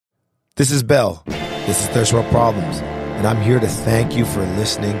This is Bell. This is Thirst World Problems. And I'm here to thank you for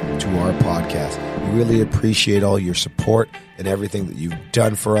listening to our podcast. We really appreciate all your support and everything that you've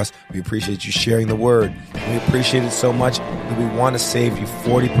done for us. We appreciate you sharing the word. We appreciate it so much that we want to save you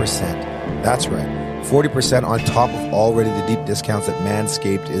 40%. That's right, 40% on top of already the deep discounts that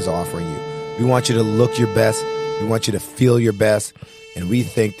Manscaped is offering you. We want you to look your best. We want you to feel your best. And we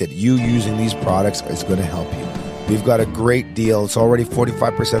think that you using these products is going to help you. We've got a great deal. It's already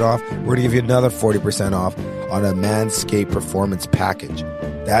 45% off. We're going to give you another 40% off on a Manscaped Performance Package.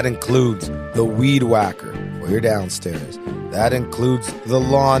 That includes the Weed Whacker for your downstairs. That includes the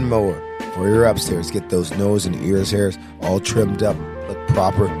Lawnmower for your upstairs. Get those nose and ears hairs all trimmed up, look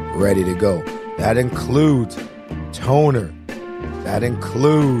proper, ready to go. That includes toner. That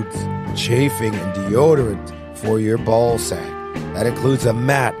includes chafing and deodorant for your ball sack. That includes a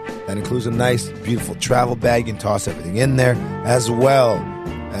mat. That includes a nice, beautiful travel bag. You can toss everything in there, as well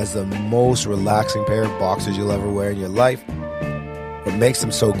as the most relaxing pair of boxers you'll ever wear in your life. What makes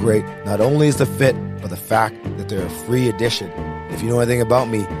them so great, not only is the fit, but the fact that they're a free addition. If you know anything about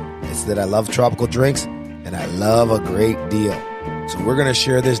me, it's that I love tropical drinks, and I love a great deal. So we're going to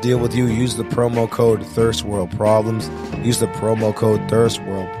share this deal with you. Use the promo code ThirstWorldProblems. Use the promo code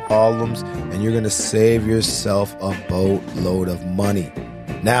ThirstWorldProblems, and you're going to save yourself a boatload of money.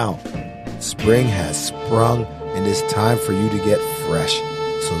 Now, spring has sprung, and it's time for you to get fresh.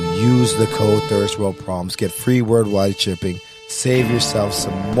 So use the code ThirstWorldProblems. Get free worldwide shipping. Save yourself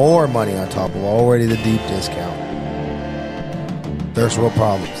some more money on top of already the deep discount. Thirst World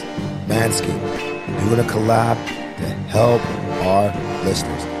Problems. Manscaped. Doing a collab to help our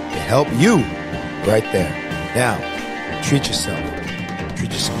listeners. To help you right there. Now, treat yourself. Treat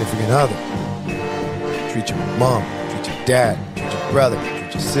your significant other. Treat your mom. Treat your dad. Treat your brother.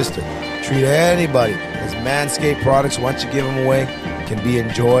 Treat your sister. Treat anybody. Because Manscaped products, once you give them away, can be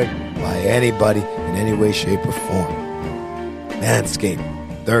enjoyed by anybody in any way, shape, or form.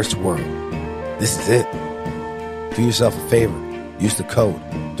 Manscaped. Thirst World. This is it. Do yourself a favor. Use the code.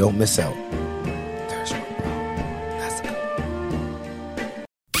 Don't miss out. Thirst World. That's the code.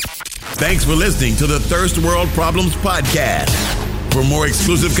 Thanks for listening to the Thirst World Problems podcast. For more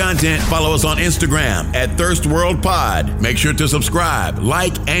exclusive content, follow us on Instagram at Thirst World Pod. Make sure to subscribe,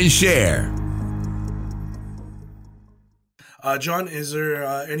 like, and share. John, is there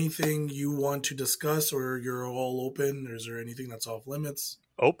anything you want to discuss, or you're all open? Or is there anything that's off limits?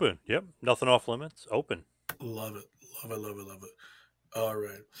 Open. Yep. Nothing off limits. Open. Love it. Love it, love it, love it. All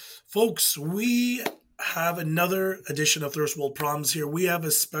right. Folks, we have another edition of Thirst World Problems here. We have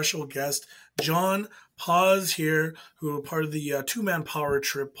a special guest, John Paz here, who are part of the Two-Man Power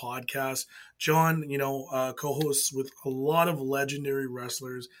Trip podcast. John, co-hosts with a lot of legendary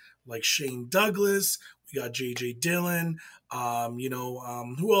wrestlers like Shane Douglas. We got J.J. Dillon.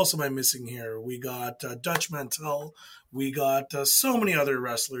 Who else am I missing here? We got Dutch Mantel. We got so many other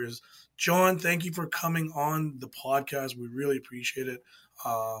wrestlers. John, thank you for coming on the podcast. We really appreciate it.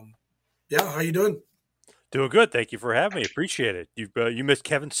 How you doing? Doing good. Thank you for having me. Appreciate it. You missed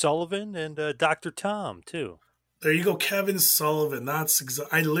Kevin Sullivan and Dr. Tom, too. There you go, Kevin Sullivan.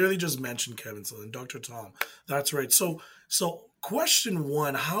 I literally just mentioned Kevin Sullivan, Dr. Tom. That's right. So question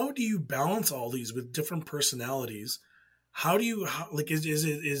one, how do you balance all these with different personalities?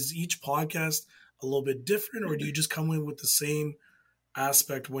 Is each podcast a little bit different, or do you just come in with the same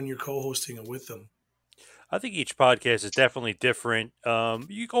aspect when you're co-hosting it with them? I think each podcast is definitely different.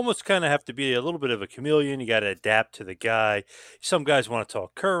 You almost kind of have to be a little bit of a chameleon. You got to adapt to the guy. Some guys want to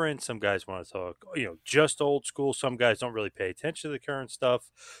talk current. Some guys want to talk, just old school. Some guys don't really pay attention to the current stuff.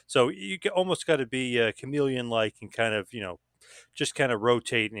 So you almost got to be chameleon-like and kind of, just kind of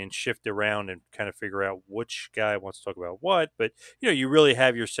rotate and shift around and kind of figure out which guy wants to talk about what. But, you really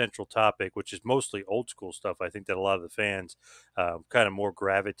have your central topic, which is mostly old school stuff. I think that a lot of the fans kind of more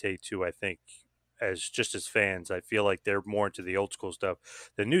gravitate to, I think, as fans. I feel like they're more into the old school stuff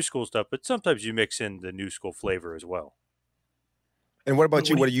than new school stuff, but sometimes you mix in the new school flavor as well. And what about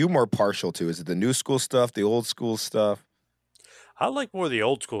you? What are you more partial to? Is it the new school stuff, the old school stuff? I like more of the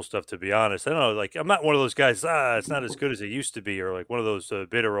old school stuff, to be honest. I don't know, I'm not one of those guys, it's not as good as it used to be, or like one of those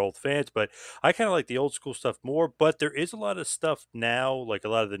bitter old fans, but I kind of like the old school stuff more. But there is a lot of stuff now, like a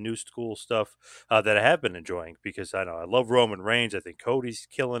lot of the new school stuff that I have been enjoying, because I love Roman Reigns. I think Cody's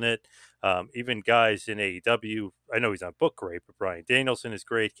killing it. Even guys in AEW, I know he's not booked great, but Bryan Danielson is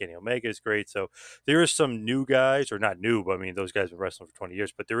great. Kenny Omega is great. So there is some new guys, or not new, but I mean, those guys have been wrestling for 20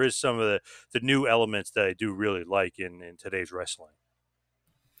 years, but there is some of the new elements that I do really like in today's wrestling.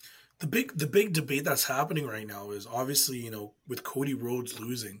 The big debate that's happening right now is obviously, with Cody Rhodes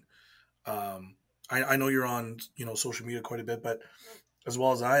losing. I know you're on, social media quite a bit, but as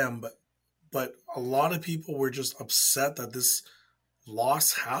well as I am, but but a lot of people were just upset that this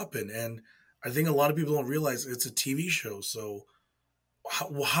loss happened. And I think a lot of people don't realize it's a TV show. So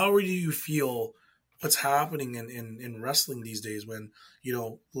how do you feel what's happening in wrestling these days when,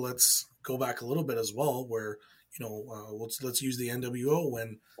 let's go back a little bit as well, where, let's use the NWO.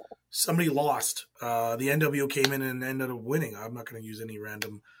 When somebody lost, the NWO came in and ended up winning. I'm not going to use any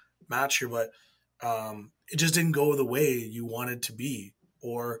random match here, but it just didn't go the way you wanted to be.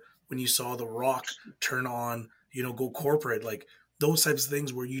 Or when you saw The Rock turn on, go corporate, like those types of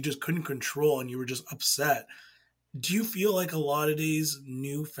things where you just couldn't control and you were just upset. Do you feel like a lot of these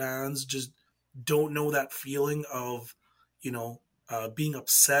new fans just don't know that feeling of, being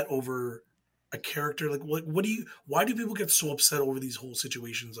upset over a character? Like, why do people get so upset over these whole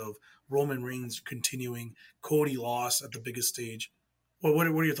situations of Roman Reigns continuing, Cody lost at the biggest stage? What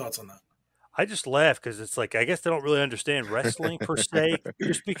are your thoughts on that? I just laugh because it's like, I guess they don't really understand wrestling per se.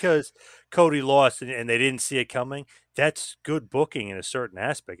 Just because Cody lost and they didn't see it coming, that's good booking in a certain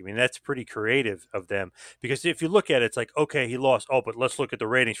aspect. I mean, that's pretty creative of them, because if you look at it, it's like, okay, he lost. Oh, but let's look at the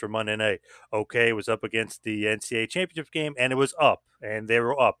ratings for Monday night. Okay, it was up against the NCAA championship game and it was up and they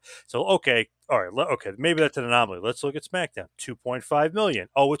were up. So, okay, all right, okay, maybe that's an anomaly. Let's look at SmackDown, 2.5 million.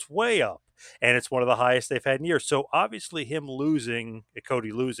 Oh, it's way up. And it's one of the highest they've had in years. So obviously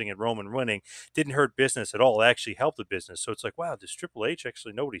Cody losing and Roman winning didn't hurt business at all. It actually helped the business. So it's like, wow, does Triple H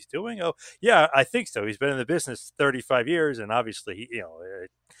actually know what he's doing? Oh, yeah, I think so. He's been in the business 35 years, and obviously,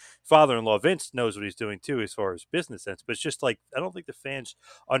 father-in-law Vince knows what he's doing too as far as business sense. But it's just like, I don't think the fans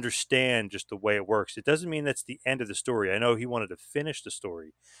understand just the way it works. It doesn't mean that's the end of the story. I know he wanted to finish the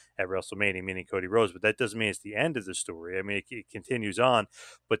story at WrestleMania, meaning Cody Rhodes, but that doesn't mean it's the end of the story. I mean, it continues on.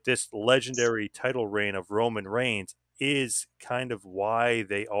 But this legendary title reign of Roman Reigns is kind of why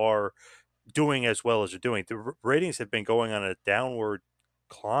they are doing as well as they're doing. The ratings have been going on a downward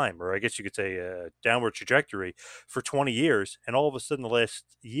climb, or I guess you could say a downward trajectory, for 20 years. And all of a sudden, the last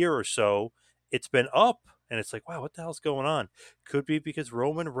year or so, it's been up. And it's like, wow, what the hell's going on? Could be because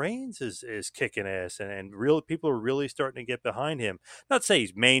Roman Reigns is kicking ass, and real people are really starting to get behind him. Not say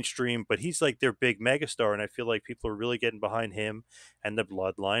he's mainstream, but he's like their big megastar, and I feel like people are really getting behind him and the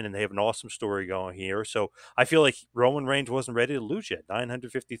bloodline, and they have an awesome story going here. So I feel like Roman Reigns wasn't ready to lose yet.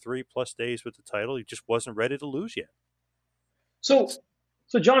 953 plus days with the title, he just wasn't ready to lose yet. So,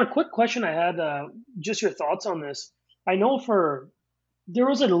 John, a quick question I had, just your thoughts on this. I know there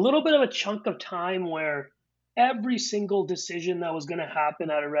was a little bit of a chunk of time where every single decision that was going to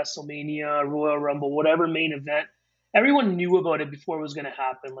happen at a WrestleMania, Royal Rumble, whatever main event, everyone knew about it before it was going to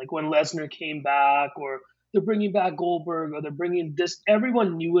happen. Like when Lesnar came back, or they're bringing back Goldberg, or they're bringing this,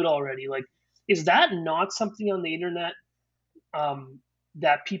 everyone knew it already. Like, is that not something on the internet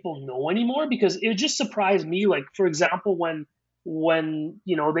that people know anymore? Because it just surprised me. Like, for example, when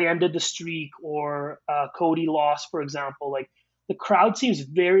they ended the streak, or Cody lost, for example, like the crowd seems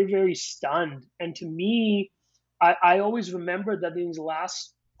very, very stunned. And to me, I always remember that in these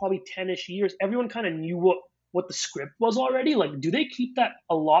last probably 10-ish years, everyone kind of knew what the script was already. Like, do they keep that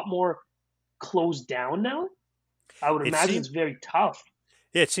a lot more closed down now? I would imagine it's very tough.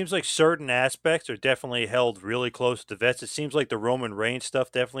 Yeah, it seems like certain aspects are definitely held really close to the vest. It seems like the Roman Reigns stuff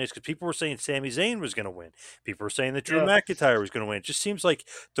definitely is, because people were saying Sami Zayn was going to win. People were saying that Drew McIntyre was going to win. It just seems like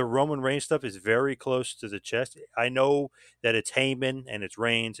the Roman Reigns stuff is very close to the chest. I know that it's Heyman and it's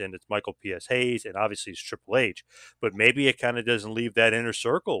Reigns and it's Michael P.S. Hayes and obviously it's Triple H, but maybe it kind of doesn't leave that inner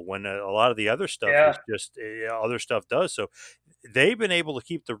circle when a lot of the other stuff is just other stuff does. So they've been able to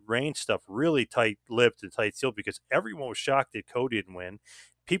keep the Reigns stuff really tight-lipped and tight-sealed, because everyone was shocked that Cody didn't win.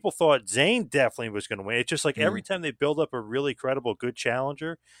 People thought Zayn definitely was going to win. It's just like every time they build up a really credible, good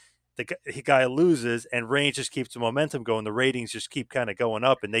challenger, the guy loses, and Reigns just keeps the momentum going. The ratings just keep kind of going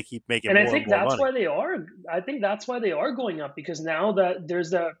up, and they keep making more and more money. And I think that's why they are. I think that's why they are going up, because now that there's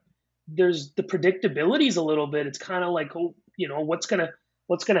the predictabilities a little bit. It's kind of like, what's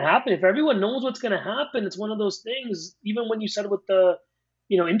gonna happen. If everyone knows what's gonna happen, it's one of those things. Even when you said with the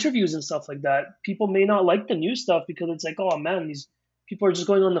interviews and stuff like that, people may not like the new stuff because it's like, oh man, these people are just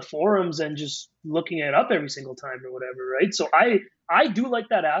going on the forums and just looking it up every single time or whatever, right? So I do like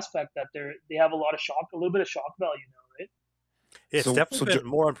that aspect that they have a little bit of shock value now, right? It's definitely been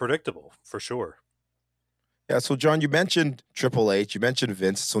more unpredictable for sure. Yeah, so John, you mentioned Triple H, you mentioned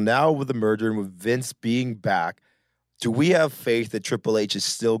Vince. So now with the merger and with Vince being back, do we have faith that Triple H is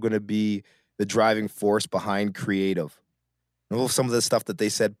still going to be the driving force behind creative? I know some of the stuff that they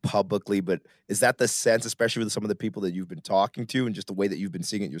said publicly, but is that the sense, especially with some of the people that you've been talking to and just the way that you've been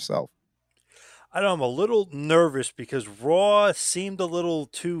seeing it yourself? I know I'm a little nervous because Raw seemed a little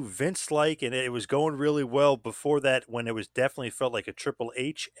too Vince-like, and it was going really well before that when it was definitely felt like a Triple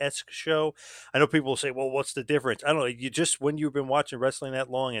H-esque show. I know people will say, well, what's the difference? I don't know. You just, when you've been watching wrestling that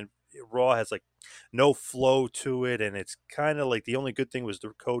long and Raw has like no flow to it, and it's kind of like the only good thing was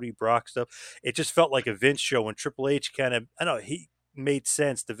the Cody Brock stuff. It just felt like a Vince show, and Triple H kind of, I don't know, he made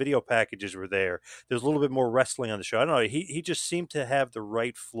sense. The video packages were there. There's a little bit more wrestling on the show. I don't know. He just seemed to have the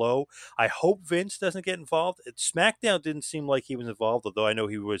right flow. I hope Vince doesn't get involved. SmackDown didn't seem like he was involved, although I know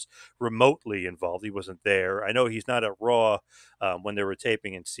he was remotely involved. He wasn't there. I know he's not at Raw when they were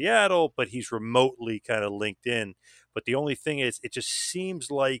taping in Seattle, but he's remotely kind of linked in. But the only thing is, it just seems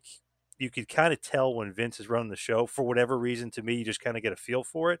like you could kind of tell when Vince is running the show for whatever reason. To me, you just kind of get a feel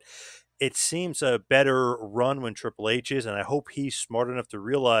for it. It seems a better run when Triple H is, and I hope he's smart enough to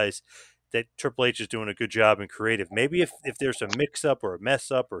realize that Triple H is doing a good job in creative. Maybe if there's a mix up or a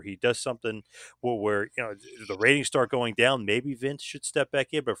mess up or he does something where the ratings start going down, maybe Vince should step back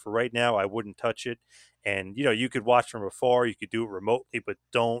in. But for right now, I wouldn't touch it. And you could watch from afar, you could do it remotely, but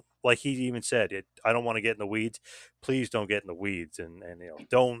don't, like he even said, I don't want to get in the weeds. Please don't get in the weeds, and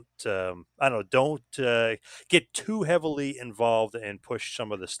don't I don't know, don't get too heavily involved and push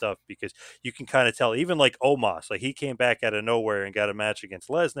some of the stuff, because you can kind of tell. Even like Omos, like he came back out of nowhere and got a match against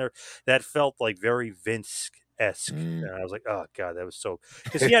Lesnar that felt like very Vince-esque. And I was like, oh god, that was so,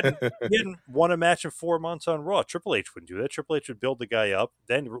 because he hadn't won a match in 4 months on Raw. Triple H wouldn't do that. Triple H would build the guy up,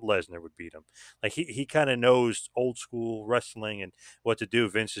 then Lesnar would beat him. Like he kind of knows old school wrestling and what to do.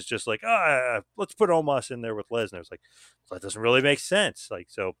 Vince is just like, let's put Omos in there with Lesnar. It's like, that doesn't really make sense. Like,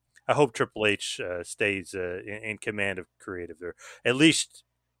 so I hope Triple H stays in command of creative there, at least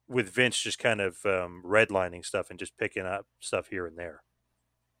with Vince just kind of redlining stuff and just picking up stuff here and there.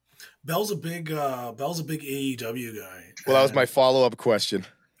 Bell's a big AEW guy. Well, that was my follow-up question.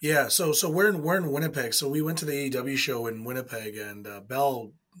 Yeah, so we're in Winnipeg. So we went to the AEW show in Winnipeg, and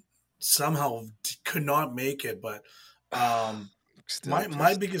Bell somehow could not make it. But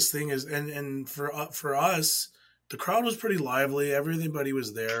my biggest thing is, and for us, the crowd was pretty lively. Everybody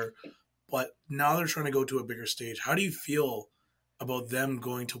was there, but now they're trying to go to a bigger stage. How do you feel about them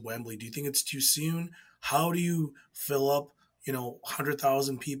going to Wembley? Do you think it's too soon? How do you fill up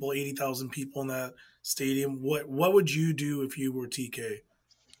 100,000 people, 80,000 people in that stadium? What would you do if you were TK?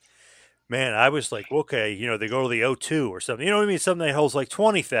 Man, I was like, okay, they go to the O2 or something. You know what I mean? Something that holds like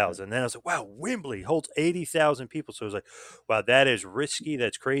 20,000. Then I was like, wow, Wembley holds 80,000 people. So I was like, wow, that is risky.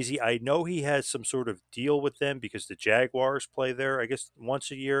 That's crazy. I know he has some sort of deal with them because the Jaguars play there, I guess,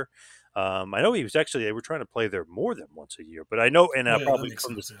 once a year. I know they were trying to play there more than once a year, but I know, and probably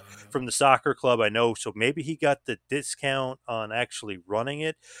from the soccer club, I know. So maybe he got the discount on actually running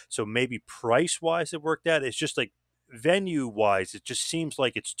it. So maybe price wise, it worked out. It's just like, venue wise, it just seems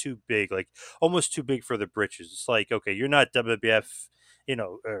like it's too big, like almost too big for the britches. It's like, okay, you're not WWF,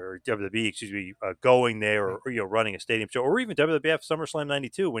 or WWE, excuse me, going there or running a stadium show, or even WWF SummerSlam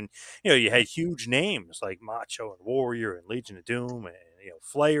 '92 when you had huge names like Macho and Warrior and Legion of Doom, and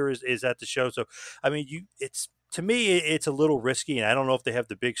Flair is at the show. So I mean, to me, it's a little risky, and I don't know if they have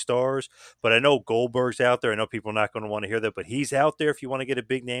the big stars, but I know Goldberg's out there. I know people are not going to want to hear that, but he's out there if you want to get a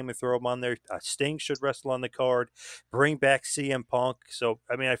big name and throw him on there. Sting should wrestle on the card. Bring back CM Punk. So,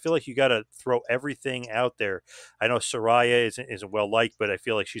 I mean, I feel like you got to throw everything out there. I know Saraya isn't well-liked, but I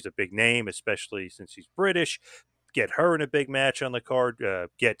feel like she's a big name, especially since she's British. Get her in a big match on the card.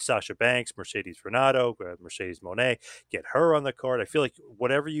 Get Sasha Banks, Mercedes Renato, Mercedes Moné. Get her on the card. I feel like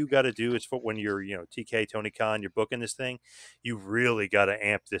whatever you got to do is for when you're, TK, Tony Khan, you're booking this thing, you really got to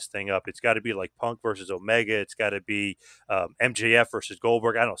amp this thing up. It's got to be like Punk versus Omega. It's got to be MJF versus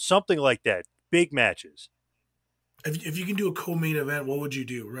Goldberg. I don't know, something like that. Big matches. If you can do a co-main event, what would you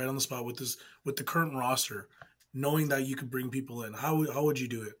do right on the spot with the current roster, knowing that you could bring people in? How would you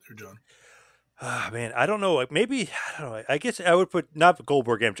do it there, John? Man, I don't know. Maybe, I don't know. I guess I would put not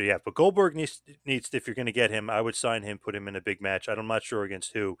Goldberg MJF, but Goldberg needs, if you're going to get him, I would sign him, put him in a big match. I'm not sure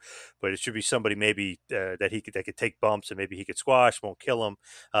against who, but it should be somebody maybe that could take bumps and maybe he could squash, won't kill him.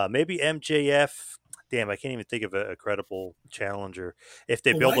 Maybe MJF. Damn, I can't even think of a credible challenger. If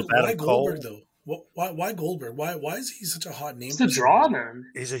they build a battle, why Goldberg though? Why Goldberg? Why is he such a hot name? It's a draw, man.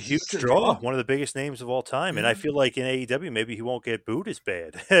 He's a huge draw, one of the biggest names of all time. And I feel like in AEW, maybe he won't get booed as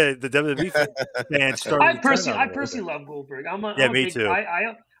bad. The WWE fans started. I personally love Goldberg. Me too.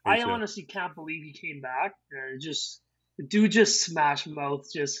 I honestly can't believe he came back. It Dude just smash mouth.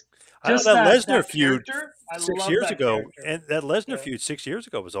 I know Just that Lesnar that feud character. I 6 love years that ago, character. and that Lesnar Yeah. feud 6 years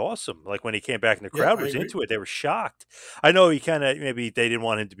ago was awesome. Like when he came back and the Yeah, crowd I was agree. into it, they were shocked. I know he kind of maybe they didn't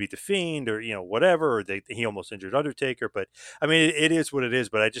want him to beat the Fiend or whatever, or he almost injured Undertaker. But I mean, it is what it is.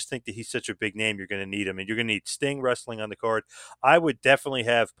 But I just think that he's such a big name. You're going to need him, and you're going to need Sting wrestling on the card. I would definitely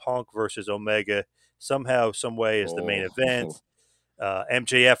have Punk versus Omega somehow, some way as the main Oh, event.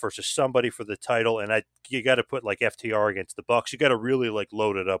 MJF versus somebody for the title, and you got to put like FTR against the Bucks. You got to really like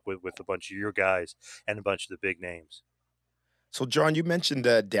load it up with a bunch of your guys and a bunch of the big names. so John, you mentioned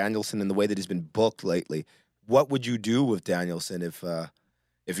Danielson and the way that he's been booked lately. What would you do with Danielson if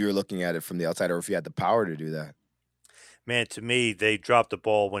you were looking at it from the outside, or if you had the power to do that? Man, to me, they dropped the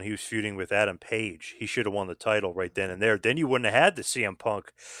ball when he was feuding with Adam Page. He should have won the title right then and there. Then you wouldn't have had the CM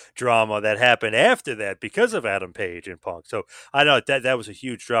Punk drama that happened after that because of Adam Page and Punk. So I know that was a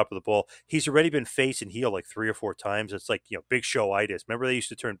huge drop of the ball. He's already been face and heel like 3 or 4 times. It's like, Big Show-itis. Remember they used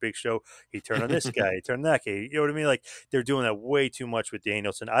to turn Big Show? He turned on this guy, he turned on that guy. You know what I mean? Like they're doing that way too much with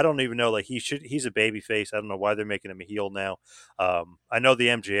Danielson. I don't even know. Like he's a baby face. I don't know why they're making him a heel now. I know the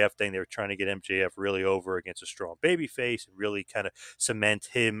MJF thing. They were trying to get MJF really over against a strong baby face and really kind of cement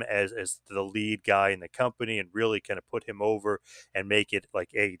him as the lead guy in the company and really kind of put him over and make it like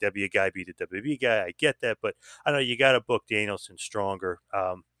AEW guy beat a WWE guy. I get that, but I don't know, you got to book Danielson stronger.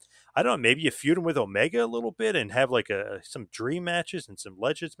 I don't know, maybe you feud him with Omega a little bit and have like some dream matches and some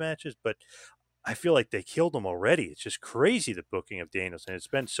legends matches, but I feel like they killed him already. It's just crazy, the booking of Danielson. It's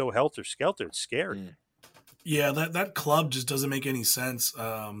been so helter-skelter. It's scary. Mm. Yeah, that club just doesn't make any sense.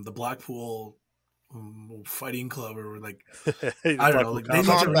 The Blackpool Fighting Club, or like I don't know, like they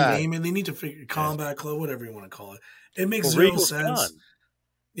need to rename it. They need to figure Combat Club, whatever you want to call it. It makes Well, zero Regal's sense. gone.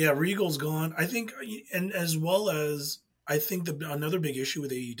 Yeah, Regal's gone. I think, and as well as I think another big issue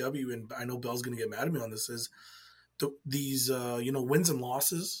with AEW, and I know Bell's going to get mad at me on this, is these wins and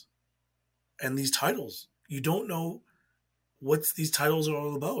losses and these titles. You don't know what these titles are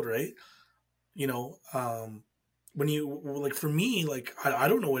all about, right? When you like, for me, like I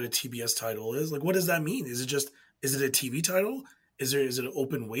don't know what a TBS title is. Like, what does that mean? Is it a TV title? Is it an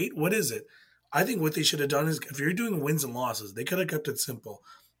open weight? What is it? I think what they should have done is, if you're doing wins and losses, they could have kept it simple.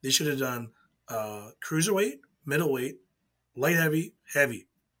 They should have done cruiserweight, middleweight, light heavy,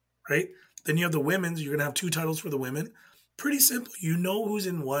 right? Then you have the women's. You're gonna have 2 titles for the women. Pretty simple. You know who's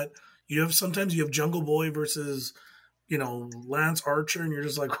in what. Sometimes you have Jungle Boy versus Lance Archer, and you're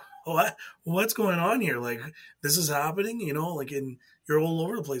just like, what's going on here? Like, this is happening, like, you're all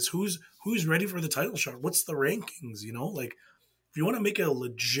over the place. Who's ready for the title shot? What's the rankings? Like, if you want to make it a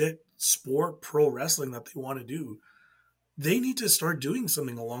legit sport, pro wrestling that they want to do, they need to start doing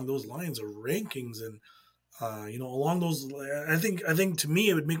something along those lines of rankings and along those. I think to me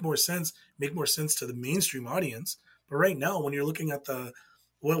it would make more sense to the mainstream audience. But right now, when you're looking at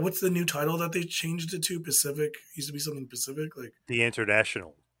what's the new title that they changed it to? Pacific. It used to be something Pacific, like The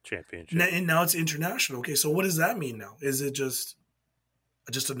International Championship. and now it's international. Okay, so what does that mean now? Is it just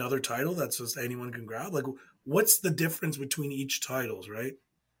another title that's just anyone can grab? Like, what's the difference between each titles, right?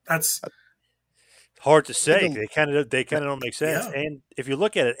 That's hard to say. They kind of don't make sense. Yeah. And if you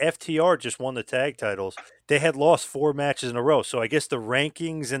look at it, FTR just won the tag titles. They had lost 4 matches in a row. So I guess the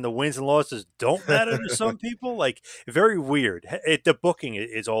rankings and the wins and losses don't matter to some people. Like, very weird. The booking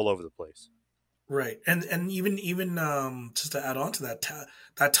is all over the place. Right, and even just to add on to that,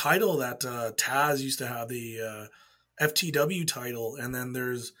 that title that Taz used to have, the FTW title, and then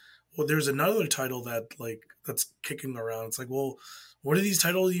there's another title that's kicking around. It's like, well, what do these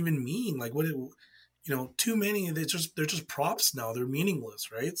titles even mean? Like, too many. They're just props now. They're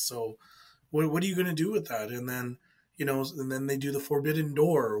meaningless, right? So, what are you going to do with that? And then they do the Forbidden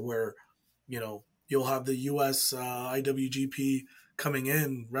Door, where you'll have the US IWGP coming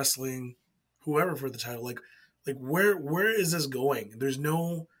in wrestling whoever for the title. Like where is this going? There's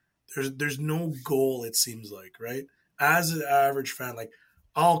no goal, it seems like, right? As an average fan, like,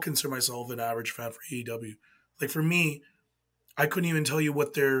 I'll consider myself an average fan for AEW. Like, for me, I couldn't even tell you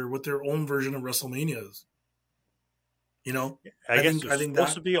what their own version of WrestleMania is. I guess it's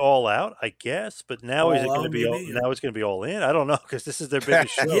supposed to be All Out, I guess, but now is it going to be now it's going to be All In? I don't know, because this is their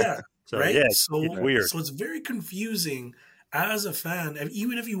biggest show. Yeah, so, right. Yeah, it's weird. So it's very confusing as a fan, and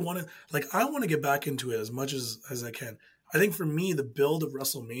even if you want to, like, I want to get back into it as much as I can. I think for me, the build of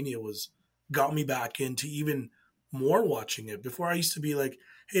WrestleMania got me back into even more watching it. Before, I used to be like,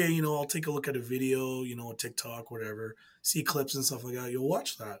 hey, I'll take a look at a video, a TikTok, whatever, see clips and stuff like that. You'll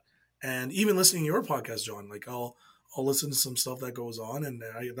watch that, and even listening to your podcast, John. Like, I'll listen to some stuff that goes on, and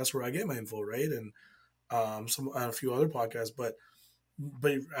that's where I get my info, right? And a few other podcasts, but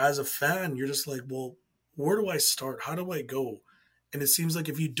as a fan, you're just like, well, where do I start? How do I go? And it seems like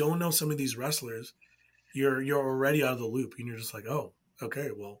if you don't know some of these wrestlers, you're already out of the loop, and you're just like, oh, okay,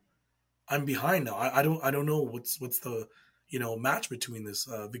 well, I'm behind now. I don't know what's the match between this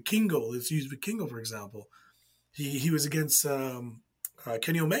Vikingo. Let's use Vikingo for example. He was against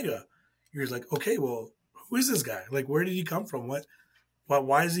Kenny Omega. You're like, okay, well, who is this guy? Like, where did he come from?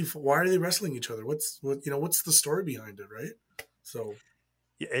 Why is he? Why are they wrestling each other? What's the story behind it, right? So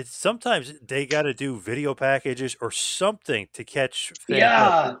Yeah, it's sometimes they got to do video packages or something to catch fans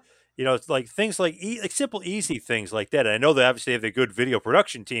up. Yeah. It's like things like like simple, easy things like that. And I know they obviously have a good video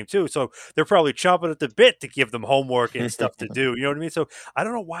production team too, so they're probably chomping at the bit to give them homework and stuff to do. You know what I mean? So I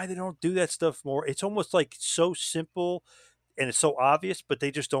don't know why they don't do that stuff more. It's almost like so simple and it's so obvious, but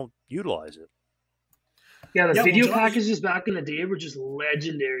they just don't utilize it. Yeah, the yeah, well, video John, packages back in the day were just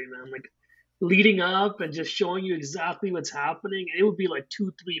legendary, man. Like leading up and just showing you exactly what's happening. And it would be like 2-3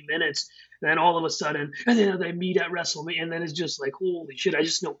 minutes. And then all of a sudden, and then they meet at WrestleMania. And then it's just like, holy shit, I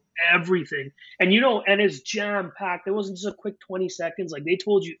just know everything. And and it's jam packed. It wasn't just a quick 20 seconds. Like they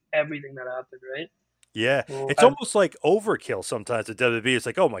told you everything that happened, right? Yeah, Well, it's almost like overkill sometimes at WWE. It's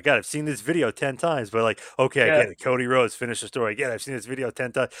like, oh my God, I've seen this video 10 times, but like, okay, I yeah, get it. Cody Rhodes finished the story. Again, I've seen this video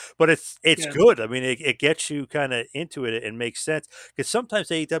 10 times, but it's yeah. good. I mean, it gets you kind of into it and makes sense because sometimes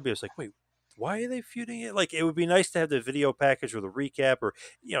AEW is like, wait, why are they feuding it? Like, it would be nice to have the video package or the recap or,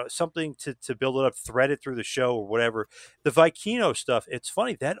 something to build it up, thread it through the show or whatever. The Vikino stuff, it's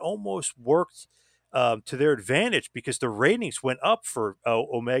funny, that almost worked to their advantage because the ratings went up for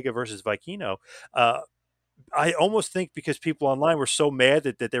Omega versus Vikino. I almost think because people online were so mad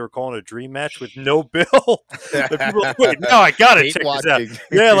that they were calling a dream match with no bill, that people were like, wait, now I gotta Hate check this out. watching.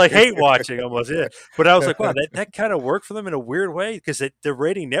 Yeah, like hate watching almost. Yeah, but I was like, wow, that kind of worked for them in a weird way because the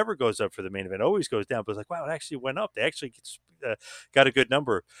rating never goes up for the main event, always goes down. But it's like, wow, it actually went up. They actually got a good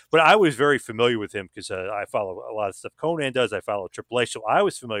number. But I was very familiar with him because I follow a lot of stuff Conan does. I follow Triple H, so I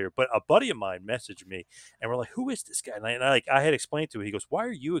was familiar. But a buddy of mine messaged me and we're like, who is this guy? And I had explained to him. He goes, why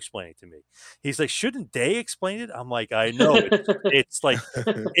are you explaining to me? He's like, shouldn't they explain it? I'm like, I know. It's like,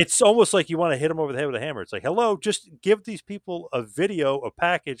 it's almost like you want to hit them over the head with a hammer. It's like, hello, just give these people a video, a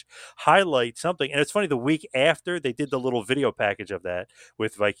package, highlight something. And it's funny, the week after they did the little video package of that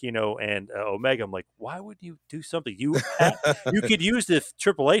with Vikino and Omega, I'm like, why would you do something? You could use the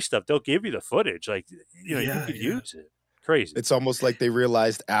AAA stuff. They'll give you the footage. Like, you could use it. Crazy. It's almost like they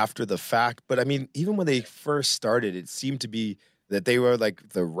realized after the fact. But I mean, even when they first started, it seemed to be that they were like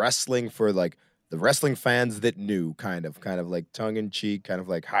the wrestling for like the wrestling fans that knew, kind of like tongue in cheek, kind of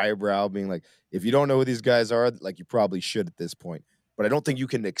like highbrow, being like, if you don't know who these guys are, like you probably should at this point. But I don't think you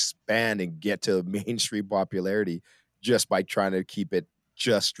can expand and get to mainstream popularity just by trying to keep it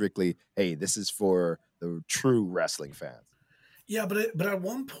just strictly, hey, this is for the true wrestling fans. Yeah, but at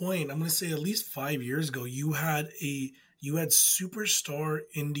one point, I'm going to say at least 5 years ago, you had superstar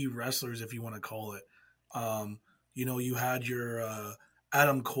indie wrestlers, if you want to call it. You had your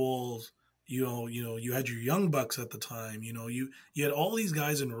Adam Cole's. You had your Young Bucks at the time. You had all these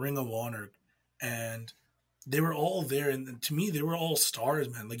guys in Ring of Honor, and they were all there. And to me, they were all stars,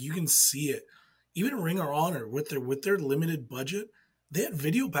 man. Like you can see it. Even Ring of Honor with their limited budget, they had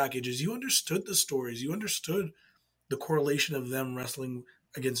video packages. You understood the stories. You understood the correlation of them wrestling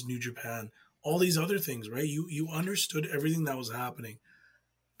against New Japan, all these other things, right? You understood everything that was happening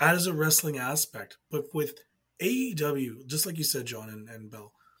as a wrestling aspect. But with AEW, just like you said, John and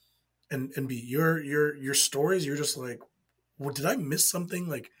Bell, and B, your stories, you're just like, well, did I miss something?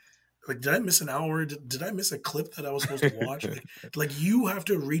 Like did I miss an hour? Did I miss a clip that I was supposed to watch? like you have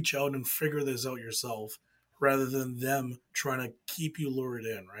to reach out and figure this out yourself rather than them trying to keep you lured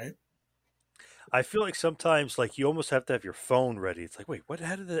in, right? I feel like sometimes, like you almost have to have your phone ready. It's like, wait, what?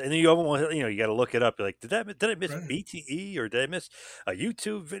 How did that? And then you almost, you got to look it up. You're like, did I miss Right. BTE or did I miss a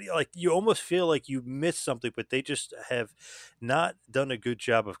YouTube video? Like you almost feel like you missed something, but they just have not done a good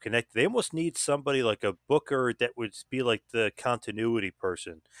job of connecting. They almost need somebody like a booker that would be like the continuity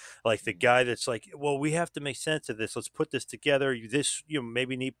person, like the guy that's like, well, we have to make sense of this. Let's put this together. This,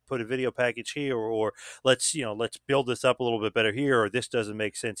 maybe need to put a video package here, or let's build this up a little bit better here, or this doesn't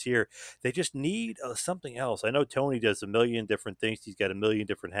make sense here. They just need something else. I know Tony does a million different things. He's got a million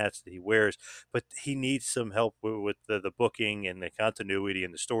different hats that he wears, but he needs some help with the booking and the continuity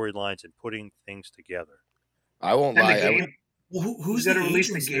and the storylines and putting things together. I won't And lie. the game. Who's Gonna the release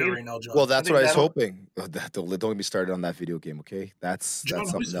the agents there game? right now, John? Well, that's think what I was that'll- hoping. Don't get me started on that video game, okay? That's John,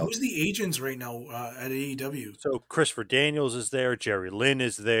 something else. who's the agents right now at AEW? So Christopher Daniels is there. Jerry Lynn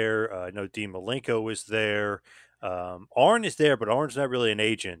is there. I know Dean Malenko is there. Arn is there, but Arn's not really an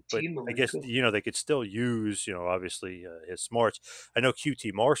agent. But Team I building, guess cool. they could still use obviously his smarts. I know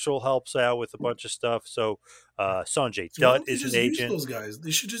QT Marshall helps out with a bunch of stuff. So Sanjay So why Dutt don't they is an just use agent. those guys?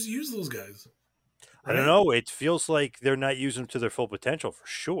 They should just use those guys, I don't right? know. It feels like they're not using them to their full potential for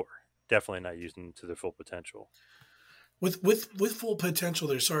sure. Definitely not using them to their full potential. With full potential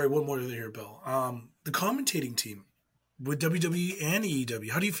there. Sorry, one more here, Bill. The commentating team with WWE and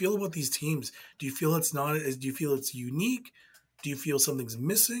AEW. How do you feel about these teams? Do you feel it's not? Do you feel it's unique? Do you feel something's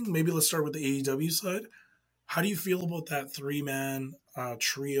missing? Maybe let's start with the AEW side. How do you feel about that 3-man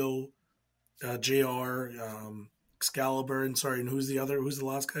trio? Jr. Excalibur, and sorry, and who's the other? Who's the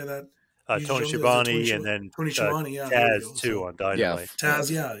last guy that used Tony Jones? Is it Schiavone and then Tony Schiavone? Yeah, there we Taz go. too So on Yeah, Dynamite.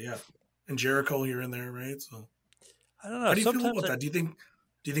 Taz, yeah, and Jericho here and there, right? So I don't know. how do you feel Sometimes about that? Do you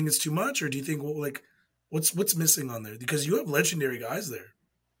think it's too much, or do you think what's missing on there? Because you have legendary guys there.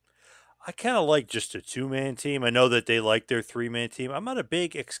 I kind of like just a 2-man team. I know that they like their 3-man team. I'm not a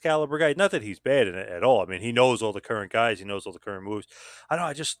big Excalibur guy. Not that he's bad in it at all. I mean, he knows all the current guys. He knows all the current moves. I don't know.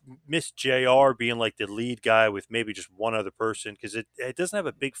 I just miss JR being like the lead guy with maybe just one other person because it doesn't have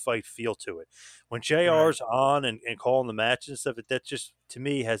a big fight feel to it. When Right. JR's on and calling the match and stuff, that just to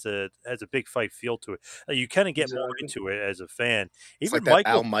me has a big fight feel to it. You kind of get more Exactly. into it as a fan. it's Even like that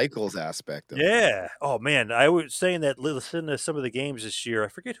Al Michael. Michaels aspect of it. Yeah. Oh man, I was saying that listening to some of the games this year. I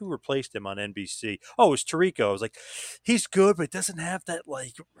forget who replaced him on NBC. Oh, it was Tarico. I was like, he's good, but it doesn't have that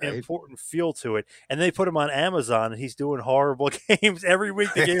like Right. important feel to it. And they put him on Amazon, and he's doing horrible games every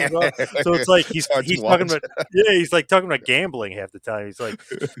week. The game's on. So it's like It's hard to he's talking watch. about he's like talking about gambling half the time. He's like,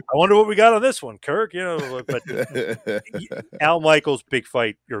 I wonder what we got on this one, Kirk. But Al Michaels big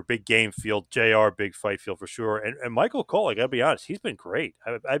fight or big game field, JR big fight field for sure, and Michael Cole. I gotta be honest, he's been great.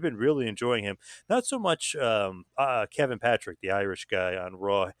 I've been really enjoying him. Not so much Kevin Patrick, the Irish guy on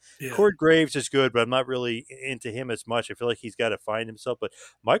Raw. Yeah. Cord Graves is good, but I'm not really into him as much. I feel like he's got to find himself. But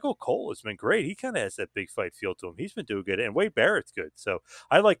Michael Cole has been great. He kind of has that big fight feel to him. He's been doing good, and Wade Barrett's good. So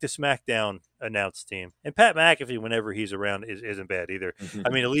I like the SmackDown announced team, and Pat McAfee whenever he's around isn't bad either. I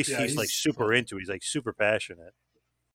mean, at least Yeah, he's like he's super fun. into it. He's like super passionate.